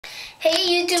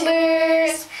Hey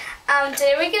YouTubers!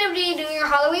 Today we're going to be doing our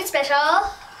Halloween special.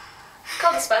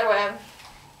 Called the spiderweb.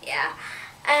 Yeah.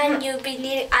 And you'll be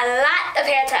needing a lot of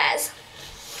hair ties.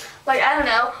 Like, I don't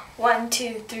know, 1,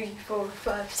 2, 3, 4,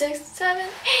 5, 6, 7, 8,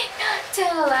 9,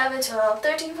 10, 11, 12,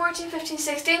 13, 14, 15,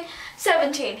 16,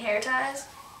 17 hair ties.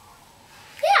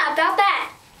 Yeah, about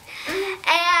that.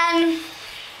 And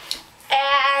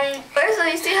First,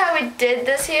 you see how we did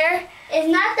this here?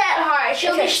 it's not that hard.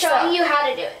 She'll be showing you how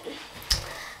to do it.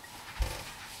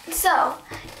 So,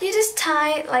 you just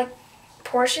tie, like,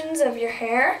 portions of your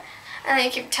hair, and then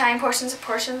you keep tying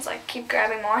portions, like, keep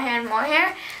grabbing more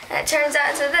hair, and it turns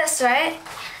out into this, right?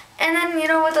 And then, you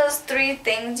know, with those 3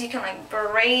 things, you can, like,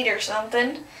 braid or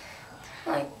something.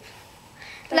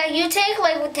 Like you take,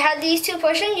 like, have these 2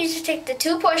 portions, you just take the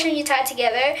 2 portions you tie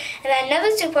together, and then another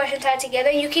 2 portions tied together,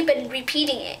 and you keep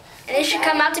repeating it. And it should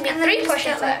come out to be 3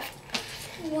 portions left.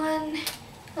 One,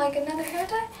 like another hair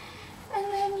tie,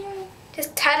 and then you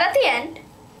just tie it at the end.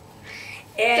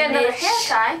 And get another hair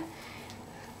tie.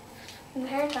 And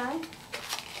hair tie.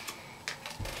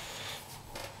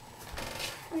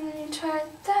 And then you tie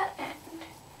that end.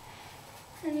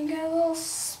 And you get a little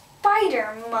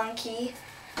spider monkey.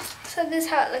 So this is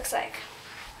how it looks like.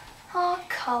 All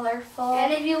colorful.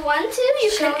 And if you want to,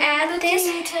 you can add the this.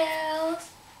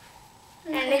 details.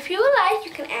 And if you like,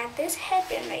 you can add this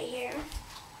headband right here.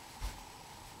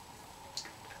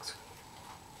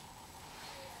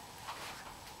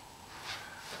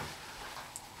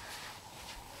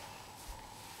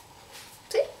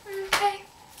 See? Okay.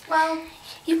 Well,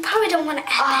 you probably don't want to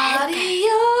add the headband.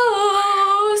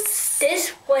 Adios.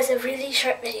 This was a really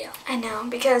short video. I know,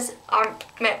 because our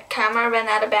camera ran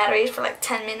out of batteries for like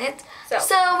 10 minutes.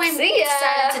 So we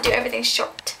decided to do everything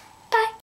short.